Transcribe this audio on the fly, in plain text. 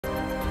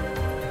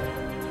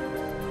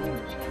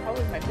How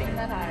was my ping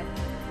that high?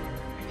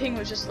 My ping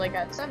was just like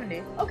at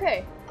 70.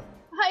 Okay.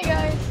 Hi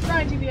guys,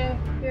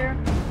 RonnieGBA here.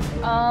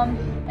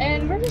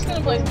 And we're just gonna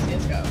play some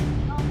CSGO.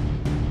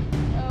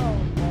 Oh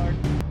lord.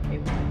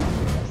 It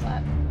does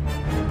that.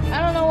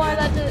 I don't know why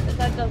that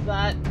does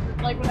that.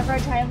 Like whenever I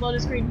try and load a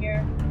screen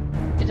here,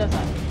 it does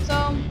that.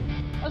 So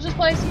let's just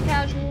play some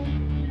casual.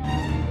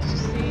 Let's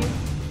just see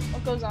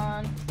what goes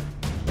on.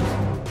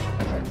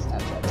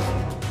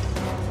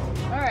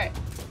 Alright.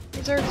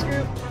 Reserves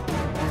group.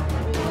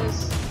 Do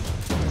this.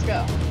 Let's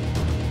go.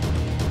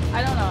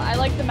 I don't know. I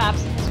like the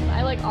maps in this one.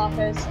 I like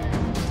Office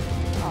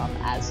and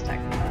Aztec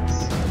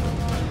maps.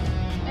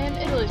 And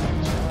Italy's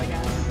pretty chill, I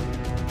guess.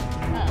 I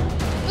don't know.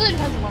 It really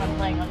depends on what I'm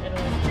playing on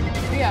Italy.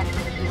 But yeah.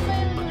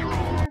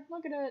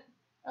 Look at it.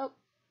 Oh.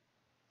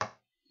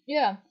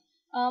 Yeah.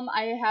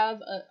 I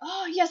have a...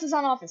 Oh, yes, it's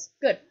on Office.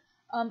 Good.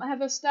 I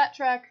have a stat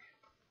track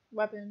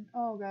weapon.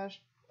 Oh,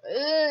 gosh.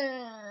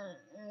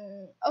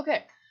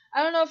 Okay.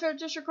 I don't know if I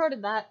just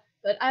recorded that,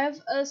 but I have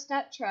a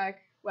stat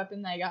track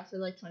weapon that I got for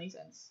like 20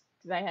 cents.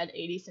 Because I had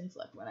 80 cents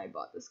left when I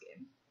bought this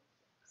game.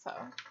 So.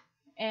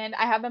 And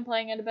I have been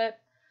playing it a bit.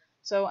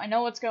 So I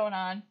know what's going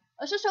on.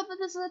 Let's just hope that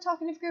this is a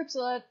talkative group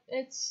so that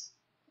it's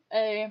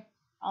a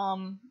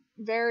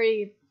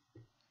very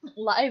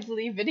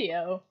lively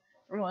video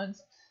for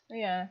once. But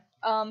yeah.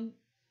 I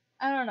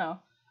don't know.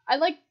 I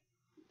like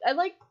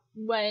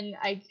when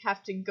I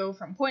have to go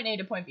from point A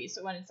to point B.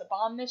 So when it's a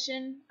bomb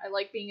mission, I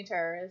like being a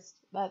terrorist.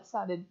 That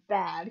sounded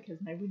bad because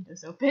my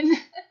window's open.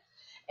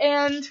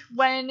 And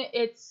when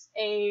it's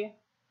a,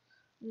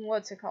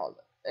 what's it called?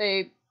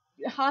 A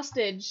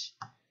hostage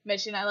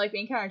mission, I like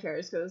being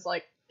counter-terrorist because it's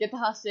like, get the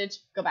hostage,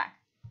 go back.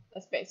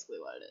 That's basically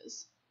what it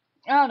is.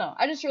 I don't know.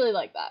 I just really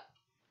like that.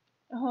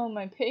 Oh,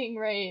 my ping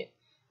rate.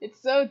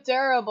 It's so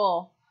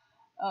terrible.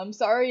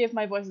 Sorry if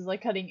my voice is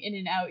like cutting in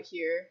and out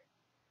here.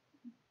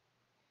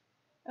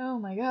 Oh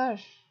my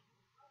gosh.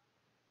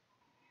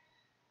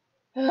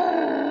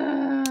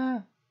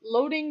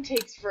 Loading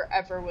takes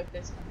forever with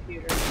this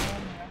computer. Oh my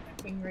god, my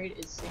ping rate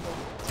is single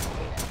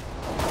digits.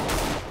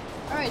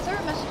 Alright,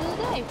 server message of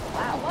the day.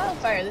 Wow,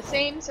 wildfire. The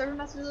same server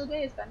message of the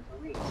day has been for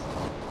weeks.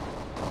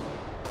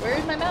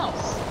 Where's my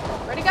mouse?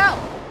 Where'd it go?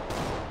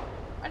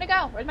 Where'd it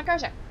go? Where's my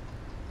cursor?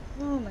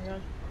 Oh my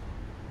god.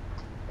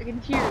 I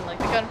can hear like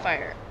the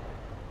gunfire.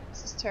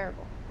 This is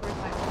terrible. Where's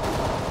my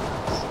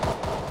mouse?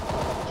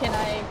 Can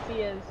I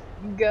see us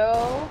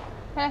go?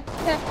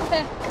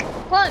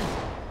 Fun!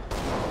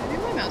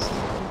 Maybe my mouse is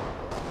moving.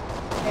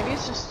 Maybe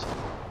it's just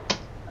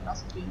my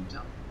mouse is being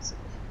dumb.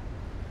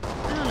 I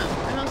don't know.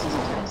 My mouse has a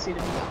tendency to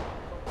be dumb.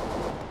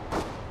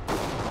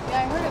 Yeah,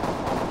 I heard it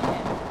coming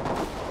in.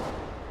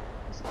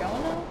 Is it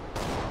going now?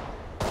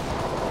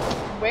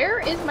 Where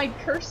is my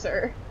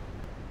cursor?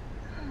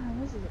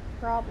 This is a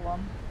problem.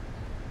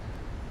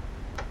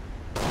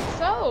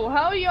 So,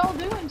 how are y'all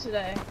doing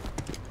today?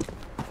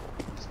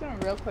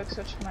 Gonna real quick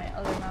switch to my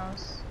other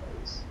mouse.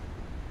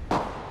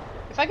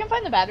 If I can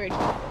find the battery to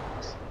my other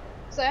mouse.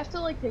 So I have to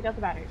like take out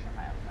the battery from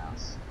my other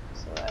mouse.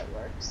 So that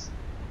works.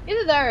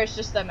 Either that or it's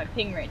just that my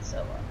ping rate's so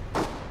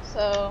low.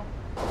 So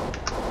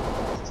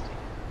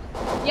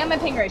yeah, my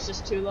ping rate's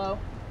just too low.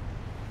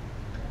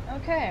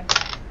 Okay.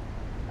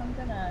 I'm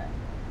gonna,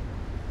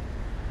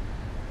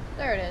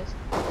 there it is.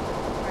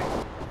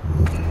 Alright.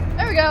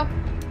 There we go.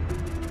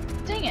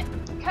 Dang it.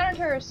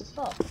 Counter-terrorist is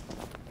full.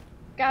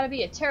 Gotta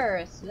be a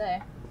terrorist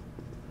today.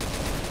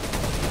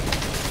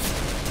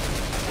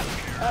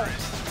 Oh.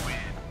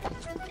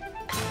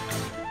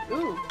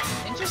 Ooh,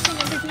 interesting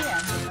MVP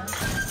answer.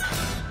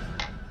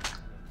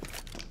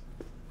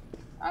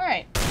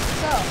 Alright,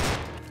 so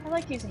I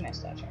like using my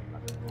stat track.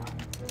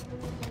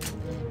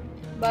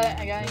 But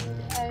I got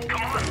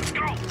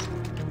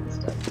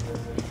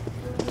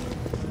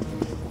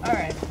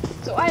Alright,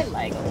 so I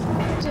like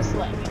it. Just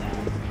let me know.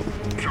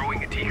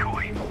 Throwing a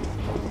decoy.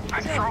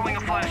 I'm throwing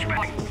a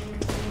flashbang.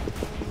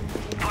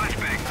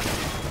 Flashbang.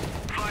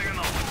 Fire in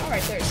the hole.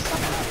 Alright, there's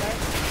someone out there.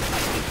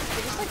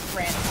 They just like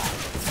ran past.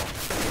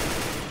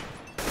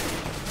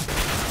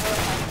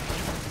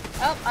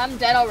 Oh, I'm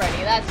dead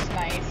already. That's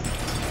nice.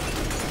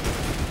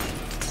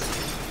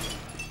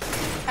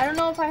 I don't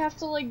know if I have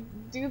to like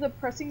do the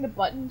pressing the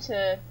button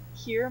to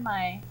hear have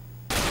my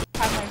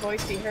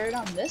voice be heard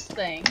on this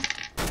thing.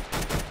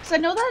 Cause I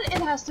know that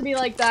it has to be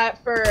like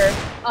that for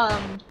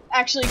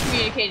actually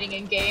communicating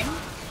in game.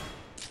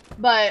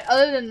 But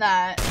other than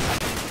that,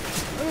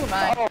 ooh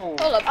my,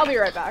 hold up, I'll be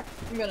right back.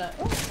 I'm gonna,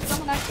 oh,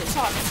 someone actually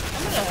talking.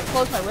 I'm gonna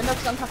close my window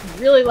because I'm talking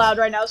really loud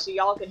right now so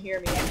y'all can hear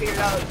me. I figured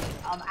out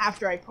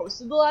after I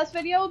posted the last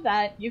video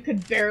that you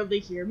could barely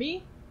hear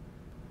me.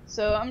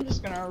 So I'm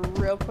just gonna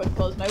real quick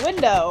close my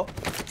window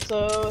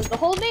so the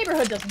whole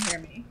neighborhood doesn't hear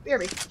me.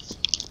 BRB.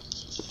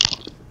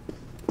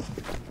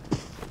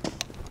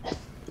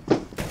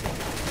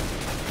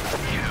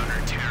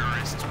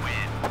 Counter-terrorists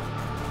win.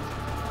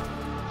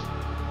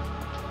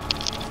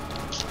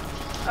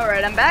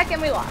 Alright, I'm back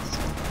and we lost.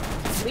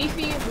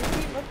 Leafy,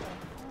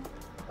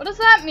 what does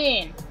that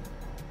mean?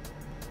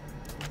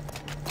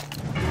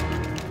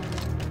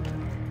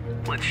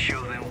 Let's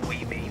show them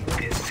we mean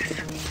business.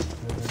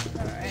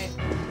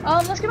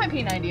 Let's get my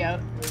P90 out.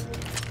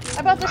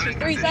 I bought this for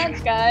 3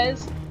 cents,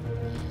 guys.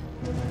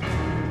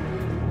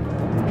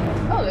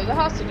 Oh, there's a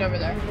hostage over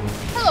there.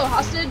 Hello,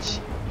 hostage.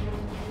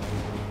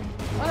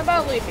 What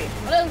about Leafy?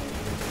 What does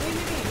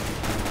Leafy mean?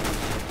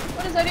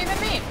 What does that even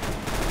mean?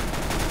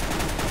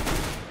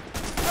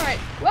 Alright,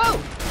 whoa!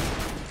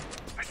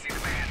 I see the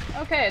man.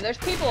 Okay, there's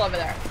people over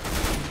there.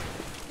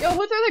 Yo,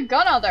 who threw the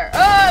gun out there?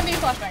 Ah, me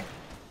flashbang.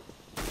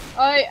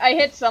 I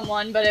hit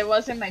someone, but it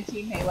wasn't my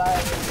teammate while I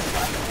was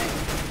flashbang.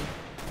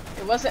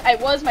 It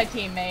was my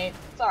teammate.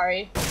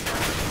 Sorry.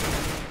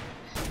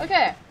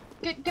 Okay,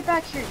 get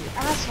back here, you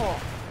asshole.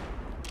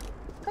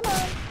 Come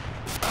on.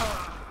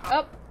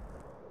 Oh.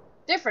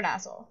 Different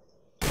asshole.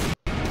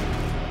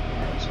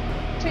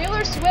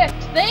 Taylor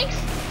Swift. Thanks,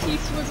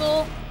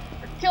 T-Swizzle,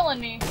 for killing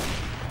me.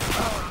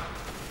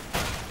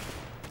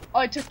 Oh,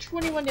 I took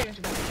 21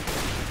 damage.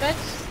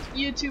 Best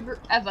YouTuber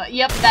ever.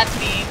 Yep, that's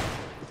me.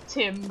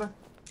 Tim.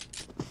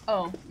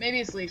 Oh, maybe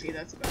it's Leafy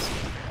that's the best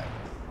YouTuber ever.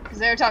 Because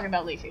they were talking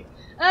about Leafy.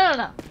 I don't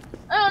know.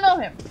 I don't know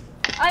him.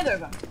 Either of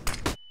them.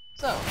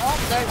 So, oh,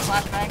 there's a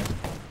flashbang.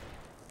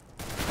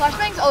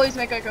 Flashbangs always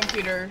make my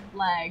computer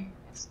lag.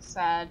 It's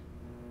sad.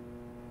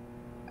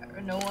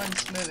 No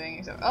one's moving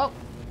except oh,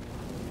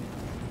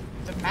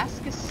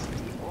 Damascus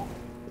Steel.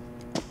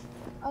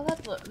 Oh,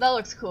 that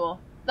looks cool.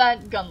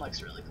 That gun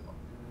looks really cool.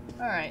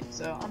 All right,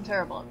 so I'm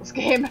terrible at this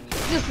game.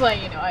 Just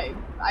letting you know, I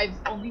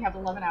only have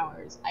 11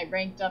 hours. I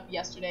ranked up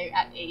yesterday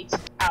at 8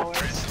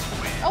 hours.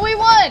 Oh, we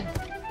won!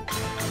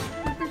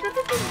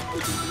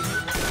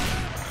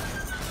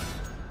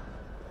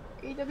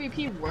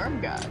 AWP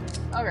Worm God.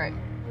 All right.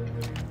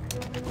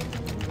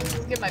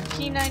 Let's get my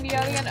P90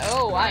 out again.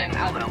 Oh, I am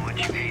out. How much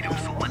you hate him,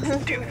 so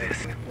let's do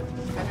this.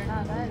 Better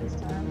not die this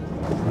time.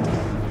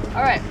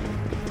 Alright.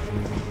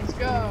 Let's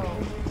go.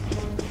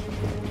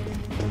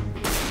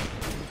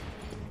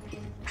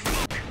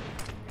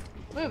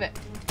 Move it.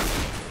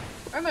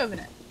 We're moving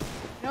it.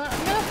 You know what?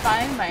 I'm gonna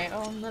find my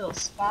own little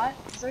spot.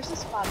 Cause there's a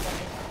spot there.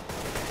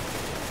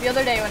 The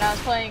other day when I was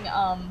playing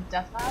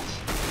Deathmatch,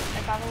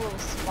 I found a little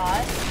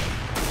spot.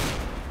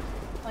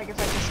 Like if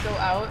I just go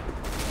out.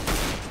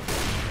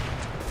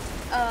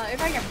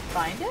 If I can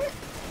find it,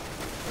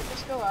 I'll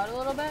just go out a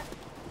little bit.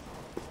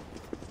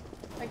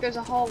 Like there's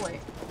a hallway.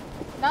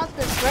 Not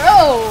this way.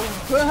 Oh!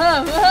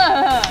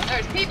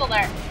 There's people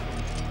there.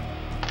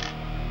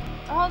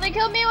 Oh, they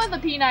killed me with a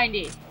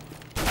P90.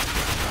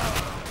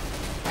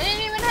 I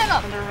didn't even hit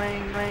them.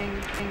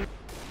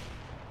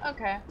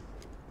 Okay.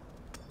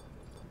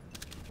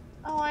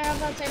 Oh, I have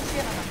that same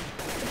skin on them.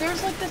 But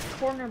there's like this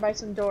corner by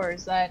some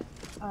doors that,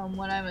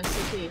 when I'm a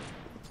CT,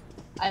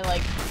 I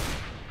like,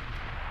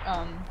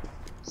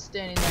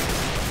 standing there.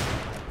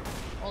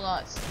 Well,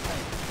 not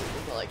like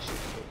people, but like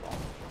shooting people.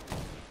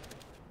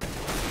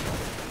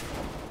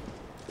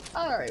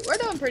 Alright, we're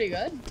doing pretty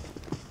good.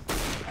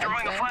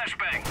 Throwing a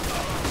flashbang.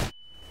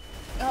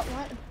 Oh,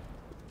 what?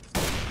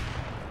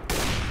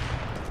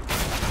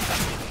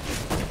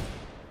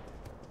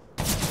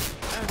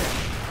 Okay.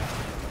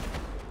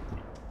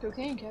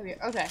 Cocaine caviar.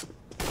 Okay.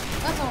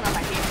 That's not on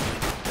my team.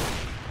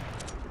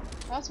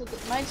 That's what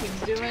my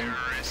team's doing.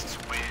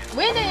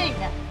 Winning!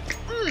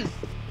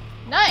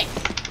 Nice!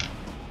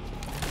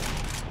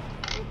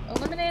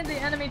 Eliminated the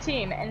enemy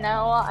team, and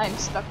now I'm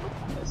stuck with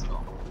my pistol.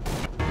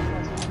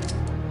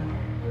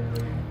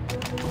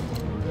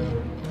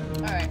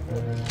 Alright.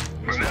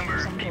 Remember,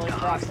 keep the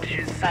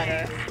hostages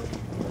safe.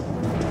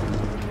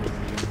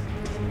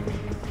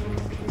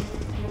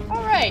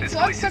 Alright, so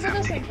I'm stuck with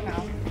this thing for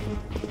now.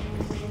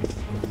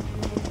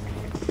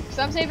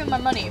 So I'm saving my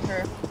money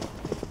for...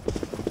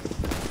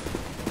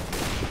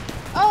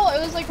 Oh, it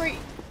was like right...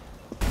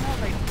 Not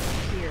right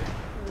here.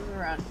 It was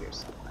around here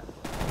somewhere.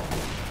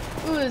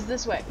 Ooh, it's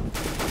this way.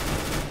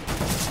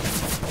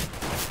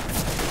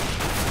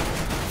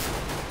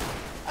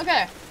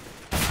 Okay.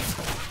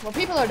 Well,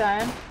 people are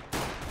dying.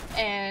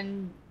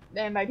 And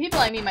by people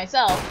I mean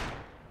myself.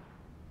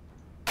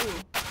 Ooh.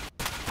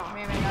 I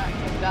may or may not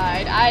have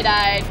died. I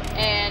died,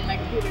 and my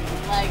computer's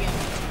lagging.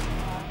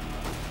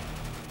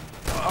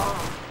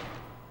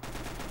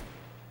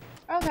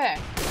 Okay.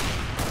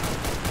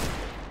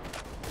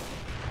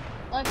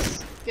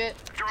 Let's get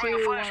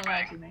to one of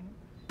my teammates.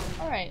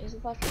 Alright, there's a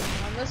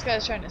flashbang. This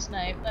guy's trying to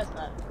snipe. That's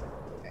not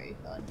very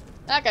fun.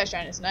 That guy's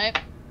trying to snipe.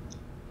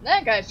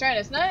 That guy's trying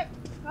to snipe.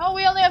 Oh,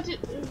 we only have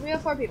we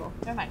have 4 people.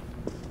 Never mind.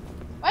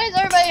 Why does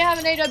everybody have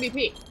an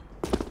AWP?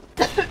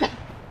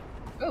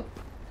 Oh,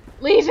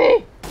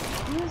 Leafy!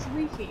 Who is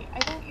Leafy? I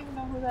don't even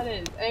know who that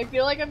is. I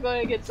feel like I'm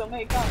going to get so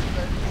many comments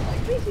where it's just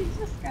like, Leafy's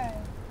this guy.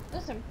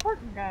 This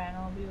important guy, and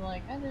I'll be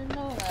like, I didn't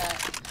know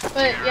that.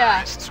 But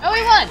yeah. Oh,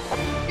 we won!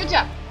 Good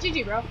job.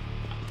 GG, bro.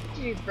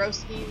 GG,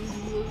 broskies.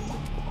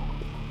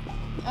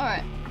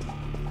 Alright.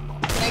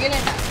 Can I get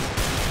in now?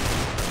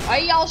 Why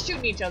are y'all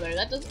shooting each other?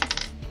 That doesn't...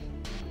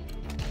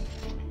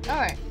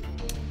 Alright.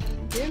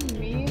 Give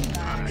me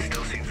my...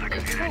 Still seems like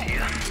a good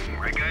idea.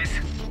 Right, guys?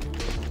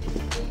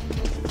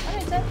 What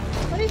did he say?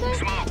 What did he say?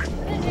 Smoke. I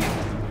didn't hear.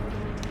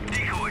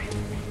 Decoy.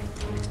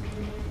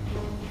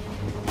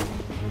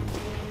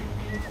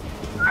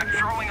 I'm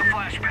throwing a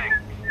flashbang.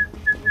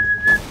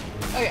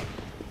 Okay.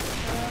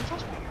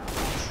 Flashbang.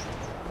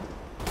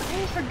 I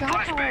almost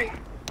forgot how I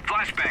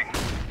Flashbang.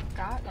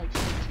 got like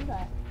straight to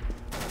that.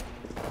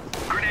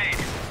 Grenade.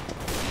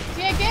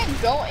 See, I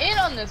can't go in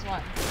on this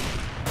one.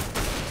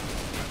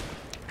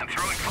 I'm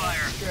throwing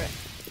fire. Screw it.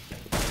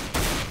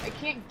 I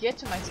can't get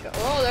to my scope.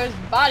 Oh, there's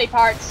body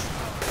parts.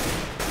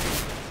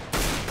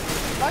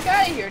 Fuck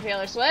out of here,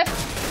 Taylor Swift.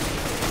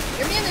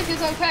 Your music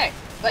is okay,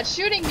 but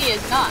shooting me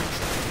is not.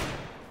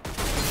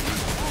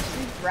 Gosh,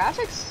 these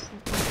graphics.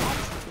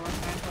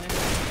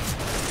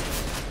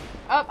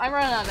 Oh, I'm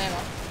running out of ammo.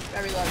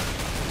 Gotta reload.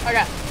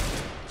 Okay.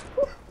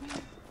 Whew.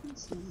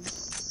 This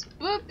is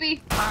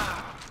spoopy.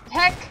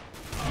 Heck.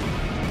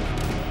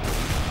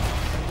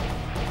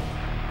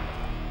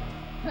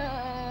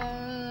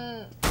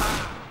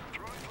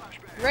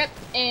 Rip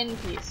in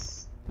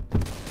peace.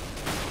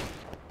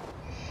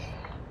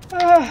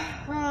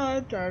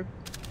 I'm tired.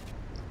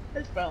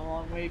 It's been a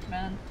long week,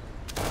 man.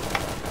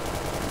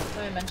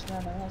 Let me mention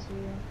that in my last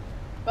video.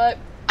 But,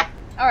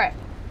 alright.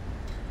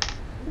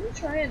 I'm gonna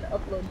try and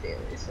upload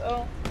daily.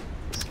 So,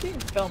 this is being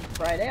filmed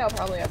Friday. I'll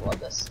probably upload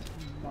this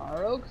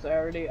tomorrow because I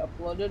already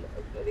uploaded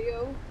a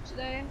video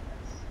today.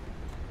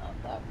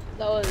 That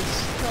was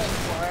Killing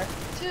Floor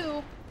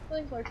 2.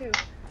 Killing Floor 2.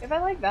 If I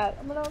like that,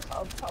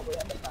 I'll probably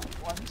end up buying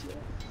 1 too.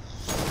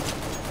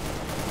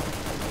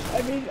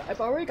 I mean, I've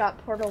already got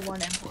Portal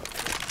 1 and Portal 2.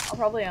 I'll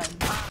probably,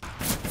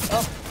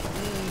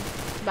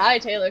 bye,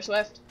 Taylor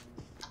Swift.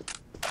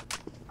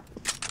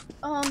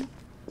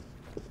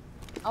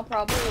 I'll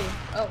probably,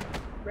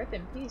 rip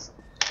in peace.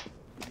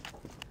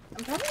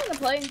 I'm probably gonna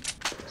play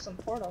some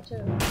Portal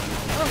too.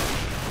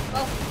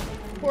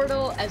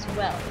 Portal as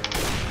well.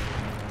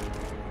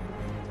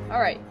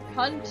 Alright,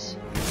 hunt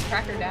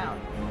Cracker down.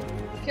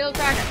 Kill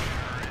Cracker.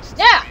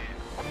 Yeah!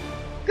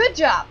 Good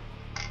job!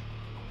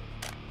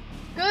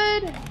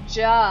 Good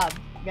job,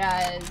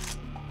 guys.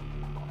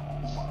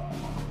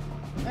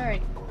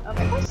 Alright,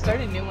 if I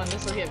start a new one,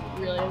 this will get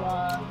really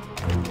long.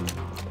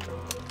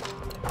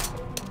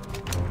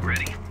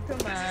 Ready?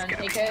 Come on,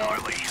 AK.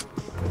 Gnarly.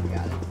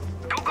 Got it.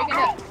 Go, go,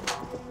 go!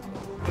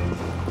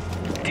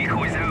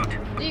 Decoys out.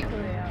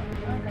 Decoy out.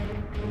 Okay.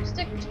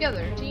 Stick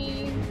together,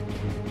 team.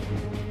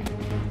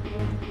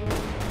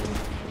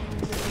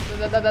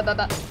 Alright.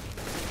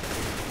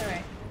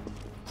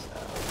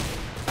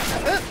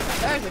 Oop,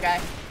 there's a guy.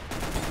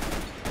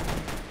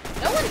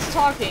 No one's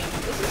talking.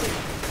 This isn't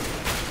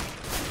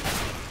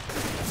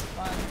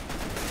fun.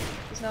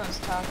 Because no one's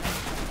talking.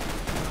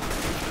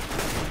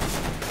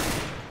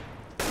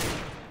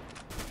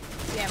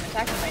 See, I'm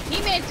attacking my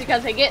teammates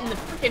because they get in the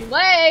freaking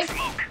way!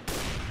 Smoke.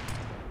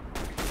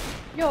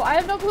 Yo, I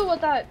have no clue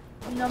what that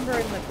number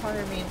in the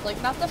corner means.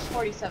 Like, not the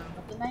 47,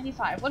 but the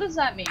 95. What does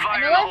that mean? I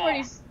know that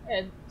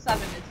 47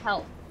 is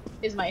health.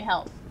 Is my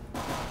health.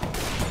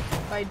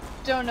 But I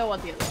don't know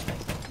what the other one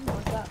is.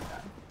 What's that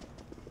gun?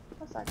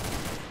 What's that gun?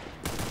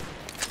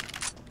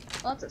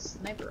 Well, that's a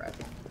sniper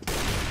rifle.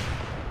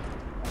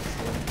 Let's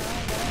see how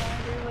I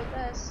do with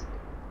this.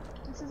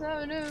 This is how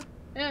I do.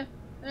 Yeah.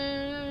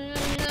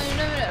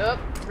 Oh,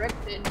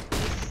 ripped in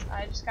piece.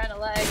 I just kind of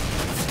lagged.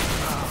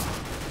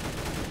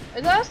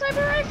 Is that a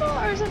sniper rifle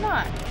or is it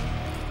not?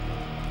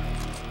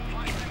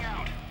 Flashbang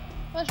out.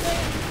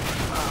 Flashbang.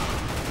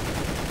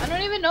 I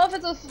don't even know if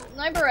it's a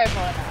sniper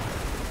rifle or not.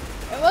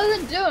 It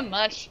wasn't doing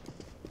much.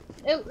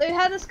 It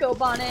had a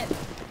scope on it.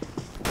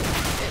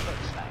 It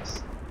looks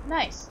nice.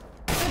 Nice.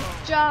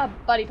 Good job,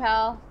 buddy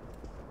pal.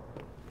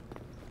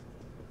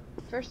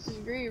 First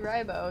degree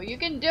ribo. You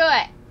can do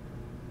it.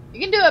 You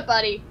can do it,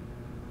 buddy.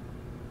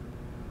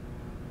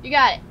 You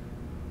got it.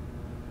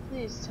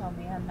 Please tell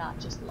me I'm not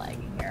just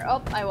lagging here.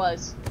 Oh, I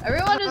was.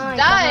 Everyone just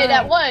died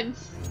at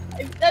once.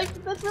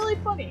 That's really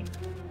funny.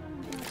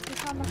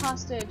 Become a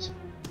hostage.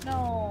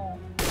 No.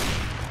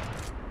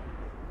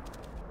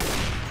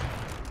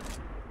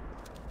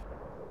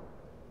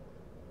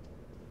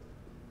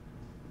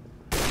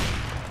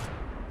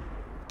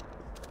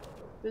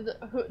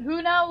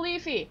 Who now,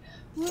 Leafy?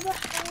 Who the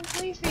hell is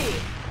Leafy?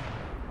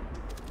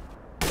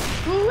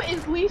 Who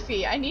is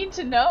Leafy? I need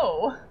to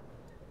know.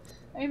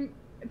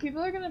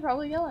 People are gonna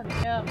probably yell at me.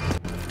 Yeah.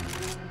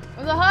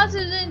 Was the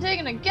hostage isn't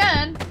taken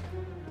again?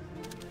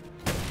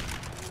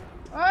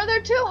 Or are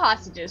there 2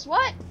 hostages?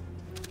 What?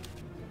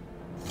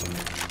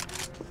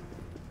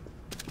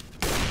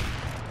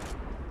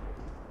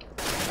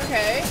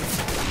 Okay.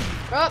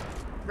 Oh,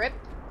 rip.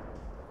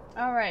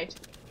 Alright.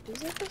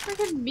 There's like a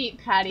freaking meat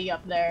patty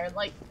up there.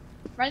 Like,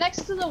 right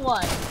next to the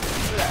one.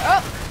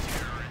 Oh!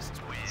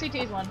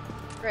 CT's one.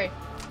 Great.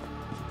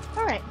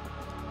 Alright.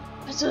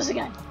 Let's do this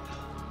again.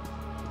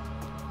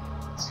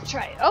 Let's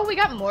try it. Oh, we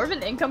got more of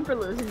an income for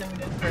losing than we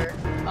did for,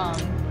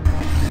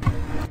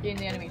 getting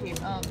the enemy team.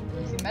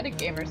 See,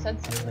 Metagamer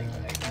said something.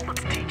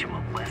 Let's teach him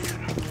a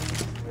lesson.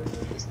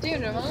 Let's teach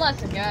him a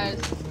lesson,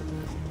 guys.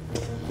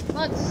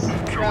 Let's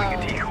Throwing a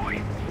go.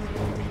 decoy.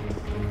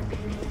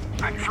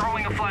 I'm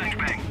throwing a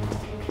flashbang.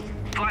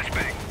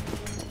 Flashbang.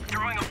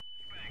 Throwing a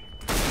flashbang.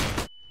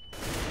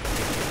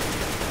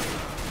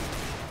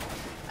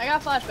 I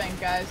got flashbang,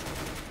 guys.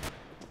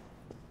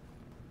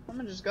 I'm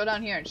gonna just go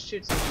down here and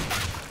shoot someone.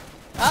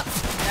 Oh,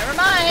 never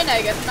mind.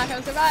 I guess I'm not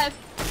gonna survive.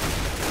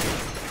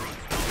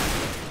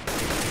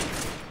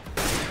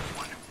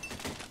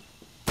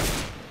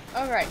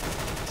 Alright,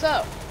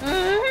 so.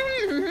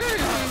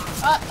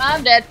 Oh,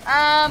 I'm dead.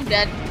 I'm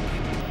dead.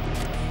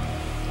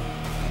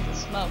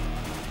 Smoke.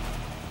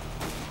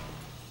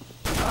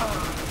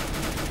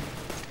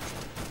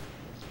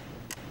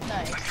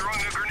 Nice.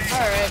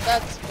 Alright,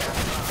 that's good.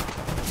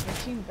 Your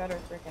team better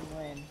freaking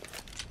win.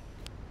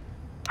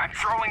 I'm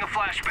throwing a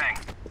flashbang.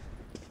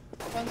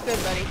 Sounds good,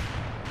 buddy.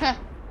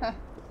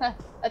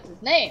 That's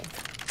his name.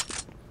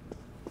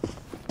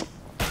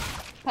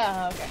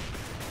 Okay.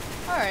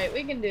 Alright,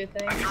 we can do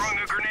things. I'm throwing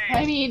a grenade.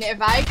 I mean, if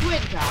I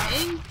quit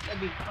dying, that'd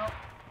be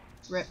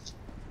ripped.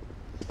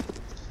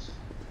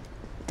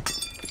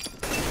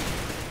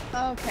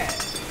 Okay.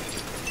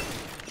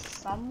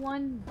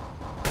 Someone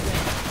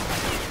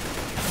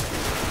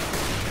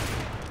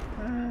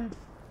win.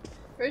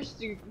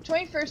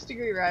 21st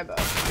degree ribo.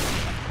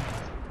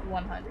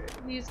 100.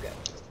 He's good.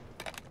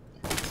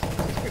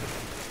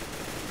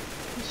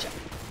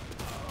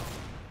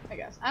 I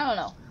guess. I don't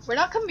know. We're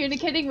not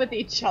communicating with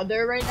each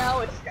other right now,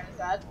 which is kind of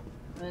sad.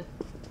 But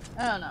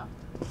I don't know.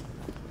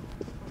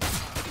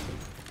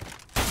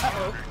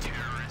 Uh-oh.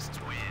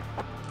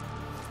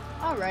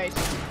 Alright.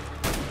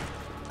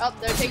 Oh,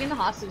 they're taking the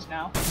hostage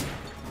now.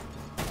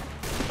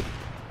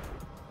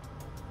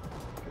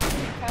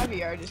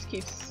 Caviar just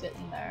keeps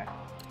sitting there.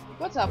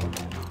 What's up with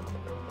him?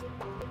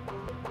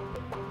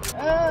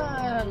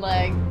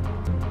 Leg.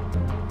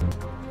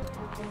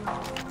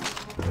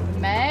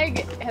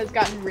 Mag has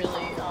gotten really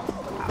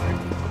overpowered.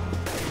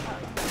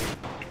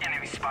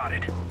 Enemy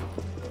spotted.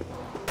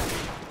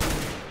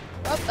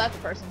 Oh, that's a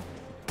person.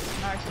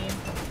 On our team.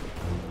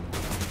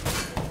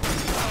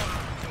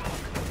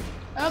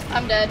 Oh,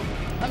 I'm dead.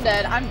 I'm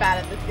dead. I'm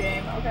bad at this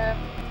game, okay?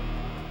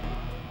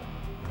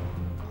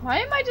 Why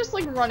am I just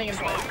like running in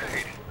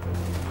place?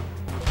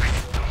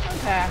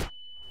 Okay.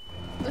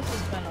 This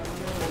has been a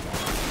really bad.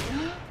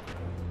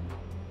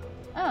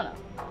 I don't know.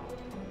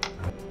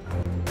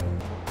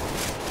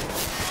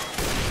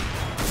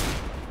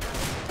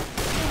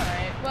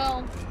 Alright,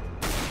 well,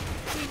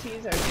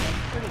 CTs are doing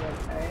pretty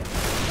okay.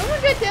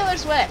 Someone get Taylor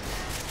Swift!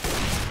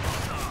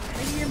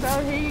 Thinking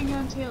about hating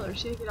on Taylor,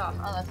 shake it off.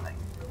 Oh, that's fine.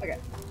 Okay.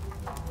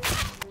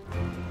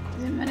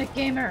 He's a minute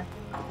gamer.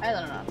 I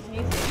don't know. He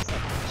seems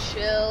like a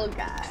chill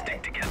guy.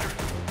 Stick together.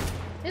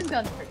 His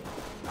gun's pretty.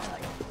 I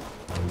like it.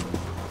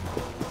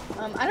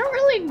 I don't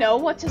really know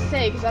what to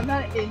say because I'm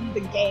not in the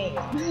game.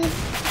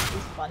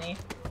 It's funny.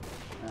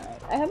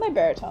 Alright, I have my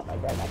baritone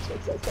like right next to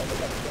it, so it's like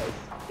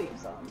a theme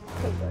song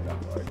because I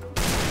got bored.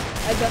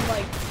 I've been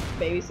like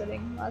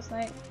babysitting last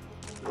night.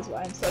 That's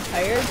why I'm so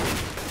tired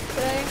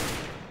today.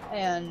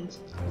 And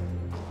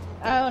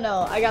I don't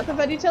know. I got the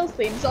VeggieTales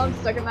theme song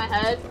stuck in my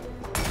head,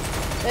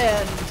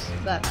 and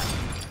that.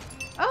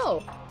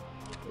 Oh,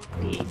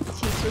 the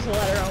Teachers will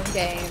let her own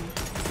game.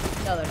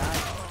 No, they're not.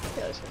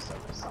 Taylor Swift's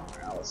over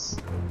somewhere else.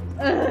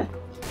 Okay.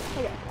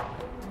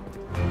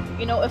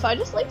 You know, if I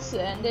just like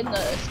stand in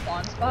the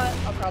spawn spot,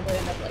 I'll probably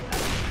end up like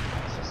that.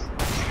 It's just.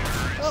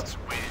 Oh.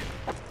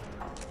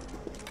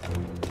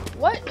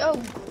 What? Oh,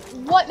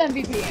 what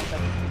MVP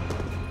anthem?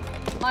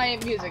 My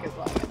music is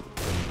loud.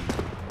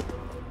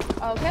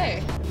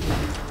 Okay.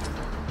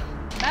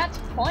 Match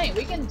point.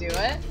 We can do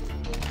it.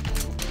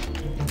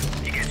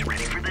 You guys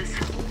ready for this?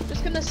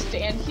 Just gonna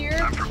stand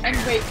here and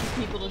wait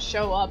for people to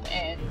show up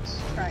and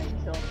try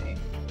and kill me.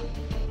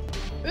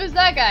 Who's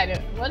that guy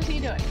doing? What is he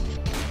doing?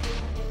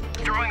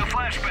 Throwing a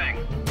flashbang.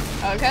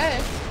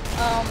 Okay.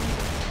 Well,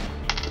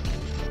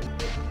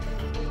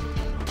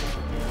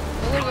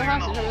 there's a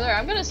hostage over there.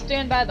 I'm gonna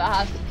stand by the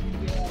hostage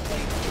and be like,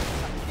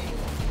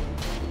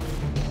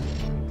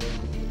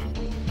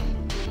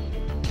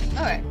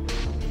 okay.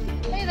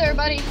 Hey there,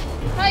 buddy.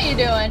 How you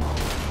doing?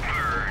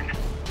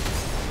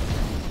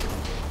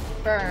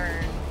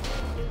 Burn.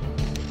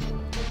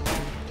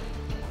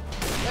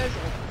 There's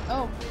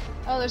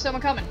there's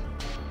someone coming.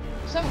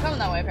 There's someone coming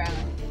that way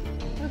apparently.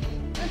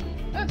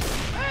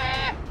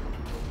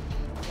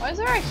 Why is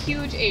there a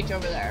huge H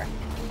over there?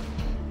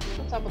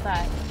 What's up with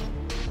that?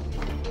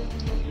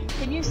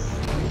 Can you see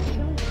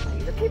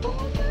the people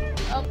over there?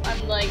 Oh,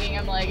 I'm lagging. I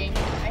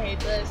hate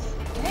this.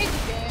 I hate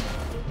this game.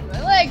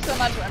 I lag so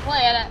much when I'm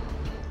playing it.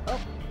 Oh.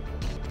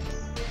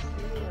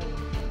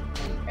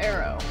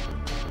 Arrow.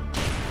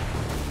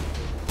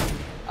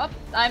 Oh,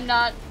 I'm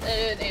not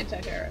an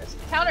anti-terrorist.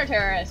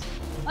 Counter-terrorist.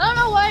 I don't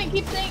know why I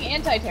keep saying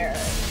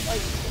anti-terrorist.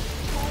 Like,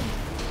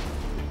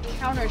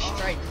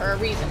 Counter-Strike for a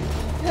reason.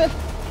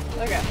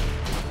 Okay.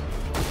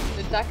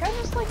 Did that guy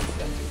just like...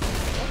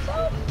 What's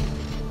up?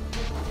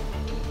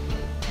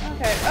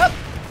 Okay. Oh!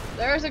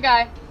 There's a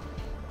guy.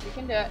 We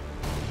can do it.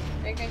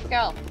 We can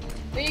kill.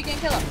 We can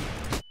kill him.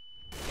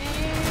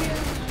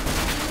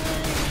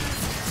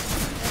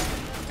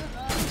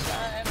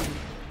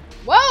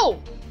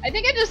 Whoa! I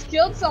think I just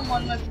killed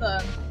someone with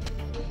the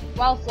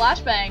wild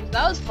flashbangs.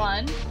 That was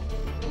fun.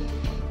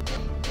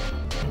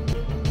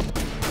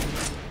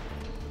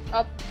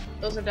 Oh,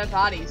 those are dead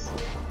bodies.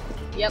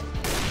 Yep.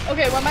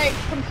 Okay, when my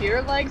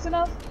computer lags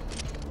enough,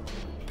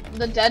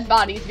 the dead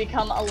bodies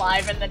become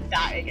alive and then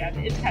die again.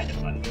 It's kind of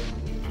funny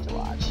to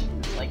watch.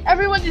 It's like,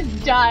 everyone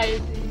just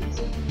dies.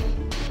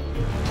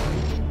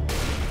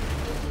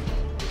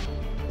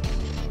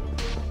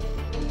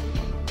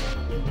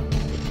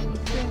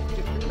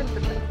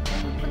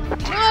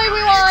 Oh,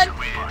 we won!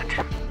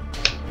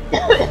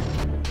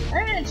 I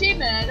have an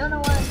achievement, I don't know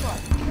what it's for.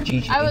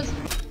 GG. I was...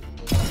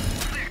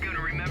 They're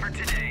gonna remember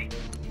today.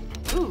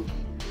 Ooh.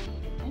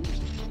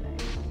 Interesting.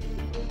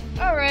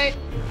 Alright,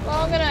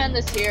 well I'm gonna end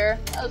this here.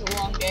 That was a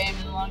long game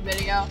and a long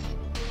video.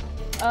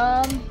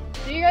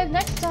 See you guys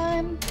next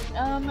time.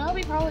 That'll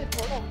be probably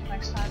Portal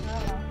next time, I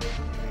don't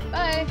know.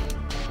 Bye!